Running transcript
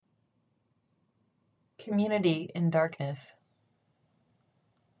Community in Darkness.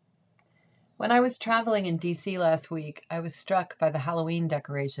 When I was traveling in DC last week, I was struck by the Halloween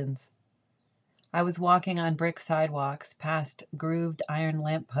decorations. I was walking on brick sidewalks past grooved iron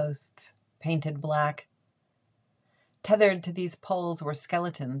lampposts, painted black. Tethered to these poles were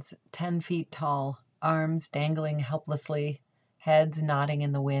skeletons, 10 feet tall, arms dangling helplessly, heads nodding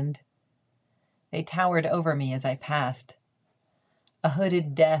in the wind. They towered over me as I passed. A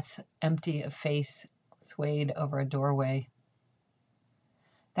hooded death, empty of face, swayed over a doorway.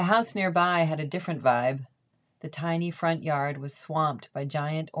 The house nearby had a different vibe. The tiny front yard was swamped by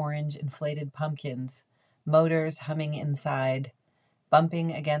giant orange inflated pumpkins, motors humming inside,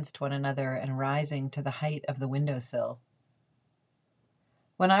 bumping against one another and rising to the height of the windowsill.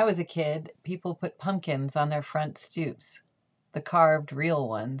 When I was a kid, people put pumpkins on their front stoops, the carved real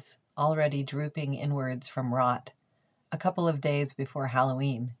ones, already drooping inwards from rot, a couple of days before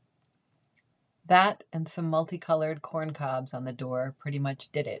Halloween. That and some multicolored corn cobs on the door pretty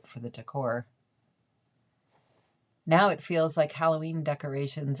much did it for the decor. Now it feels like Halloween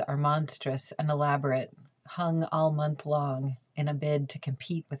decorations are monstrous and elaborate, hung all month long in a bid to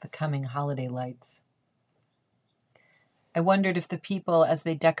compete with the coming holiday lights. I wondered if the people, as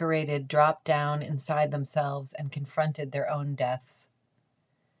they decorated, dropped down inside themselves and confronted their own deaths.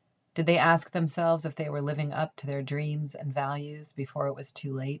 Did they ask themselves if they were living up to their dreams and values before it was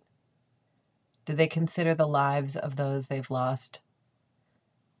too late? Did they consider the lives of those they've lost?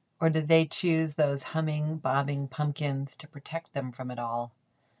 Or did they choose those humming, bobbing pumpkins to protect them from it all,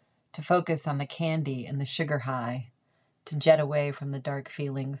 to focus on the candy and the sugar high, to jet away from the dark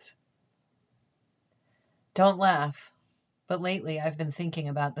feelings? Don't laugh, but lately I've been thinking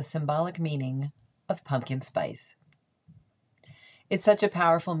about the symbolic meaning of pumpkin spice. It's such a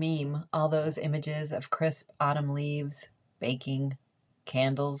powerful meme, all those images of crisp autumn leaves, baking,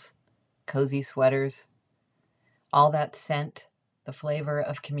 candles, cozy sweaters, all that scent, the flavor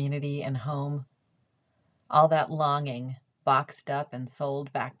of community and home, all that longing boxed up and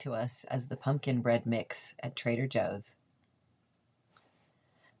sold back to us as the pumpkin bread mix at Trader Joe's.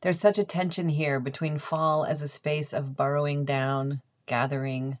 There's such a tension here between fall as a space of burrowing down,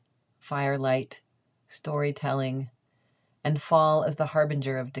 gathering, firelight, storytelling, and fall as the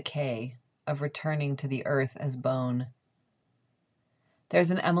harbinger of decay, of returning to the earth as bone.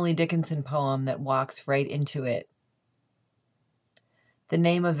 There's an Emily Dickinson poem that walks right into it. The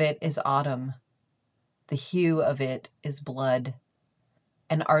name of it is autumn. The hue of it is blood.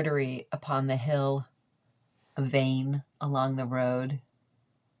 An artery upon the hill, a vein along the road.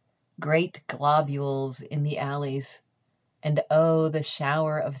 Great globules in the alleys, and oh, the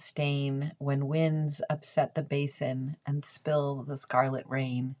shower of stain when winds upset the basin and spill the scarlet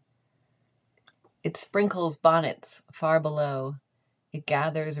rain. It sprinkles bonnets far below. It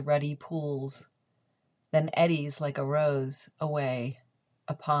gathers ruddy pools, then eddies like a rose away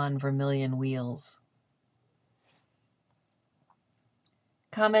upon vermilion wheels.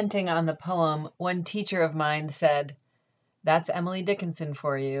 Commenting on the poem, one teacher of mine said, "That's Emily Dickinson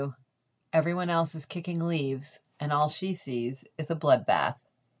for you. Everyone else is kicking leaves, and all she sees is a bloodbath."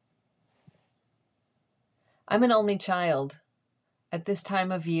 I'm an only child. At this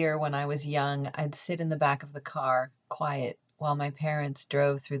time of year when I was young, I'd sit in the back of the car, quiet, while my parents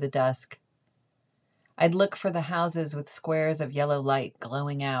drove through the dusk. I'd look for the houses with squares of yellow light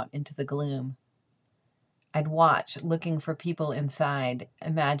glowing out into the gloom. I'd watch, looking for people inside,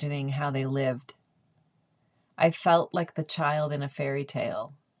 imagining how they lived. I felt like the child in a fairy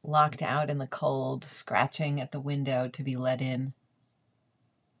tale, locked out in the cold, scratching at the window to be let in.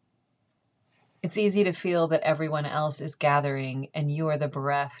 It's easy to feel that everyone else is gathering and you are the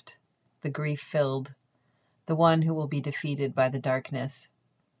bereft, the grief-filled, the one who will be defeated by the darkness.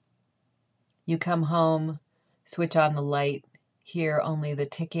 You come home, switch on the light, hear only the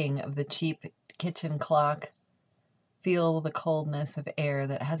ticking of the cheap kitchen clock, feel the coldness of air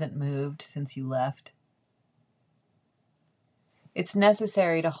that hasn't moved since you left. It's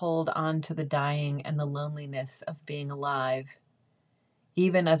necessary to hold on to the dying and the loneliness of being alive,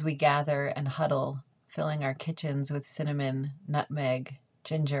 even as we gather and huddle, filling our kitchens with cinnamon, nutmeg,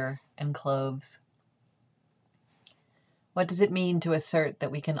 ginger, and cloves. What does it mean to assert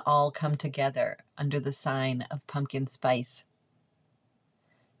that we can all come together under the sign of pumpkin spice?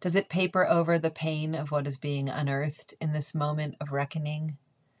 Does it paper over the pain of what is being unearthed in this moment of reckoning,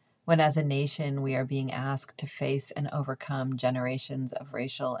 when as a nation we are being asked to face and overcome generations of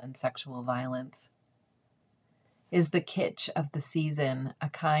racial and sexual violence? Is the kitsch of the season a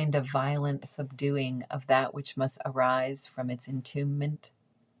kind of violent subduing of that which must arise from its entombment?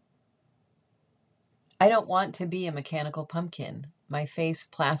 I don't want to be a mechanical pumpkin, my face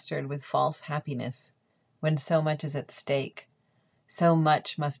plastered with false happiness, when so much is at stake, so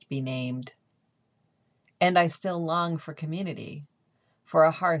much must be named. And I still long for community, for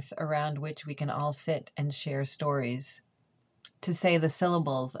a hearth around which we can all sit and share stories, to say the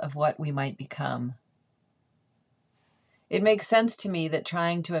syllables of what we might become. It makes sense to me that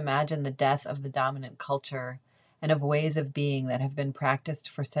trying to imagine the death of the dominant culture and of ways of being that have been practiced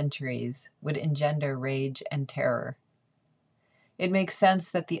for centuries would engender rage and terror. It makes sense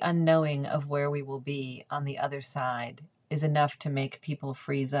that the unknowing of where we will be on the other side is enough to make people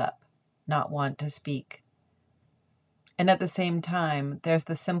freeze up, not want to speak. And at the same time, there's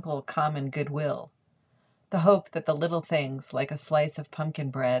the simple common goodwill, the hope that the little things like a slice of pumpkin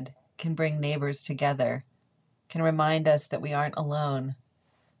bread can bring neighbors together, can remind us that we aren't alone,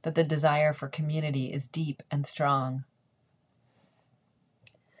 that the desire for community is deep and strong.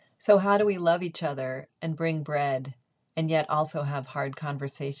 So how do we love each other and bring bread and yet also have hard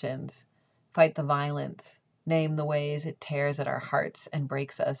conversations, fight the violence, name the ways it tears at our hearts and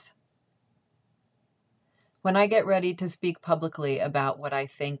breaks us? When I get ready to speak publicly about what I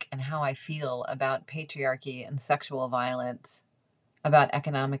think and how I feel about patriarchy and sexual violence, about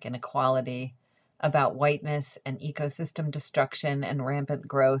economic inequality, about whiteness and ecosystem destruction and rampant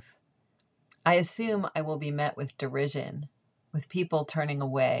growth, I assume I will be met with derision, with people turning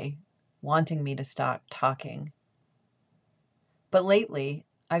away, wanting me to stop talking. But lately,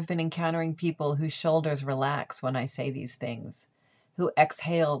 I've been encountering people whose shoulders relax when I say these things, who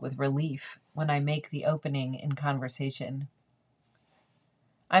exhale with relief when I make the opening in conversation.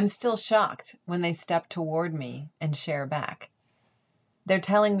 I'm still shocked when they step toward me and share back. They're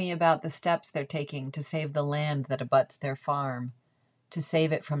telling me about the steps they're taking to save the land that abuts their farm, to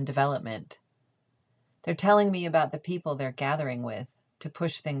save it from development. They're telling me about the people they're gathering with to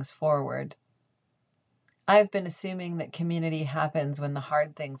push things forward. I've been assuming that community happens when the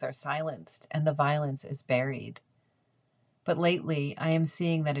hard things are silenced and the violence is buried. But lately, I am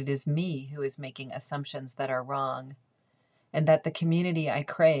seeing that it is me who is making assumptions that are wrong, and that the community I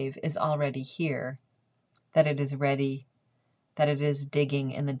crave is already here, that it is ready, that it is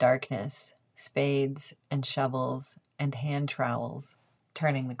digging in the darkness, spades and shovels and hand trowels,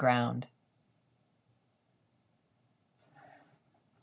 turning the ground.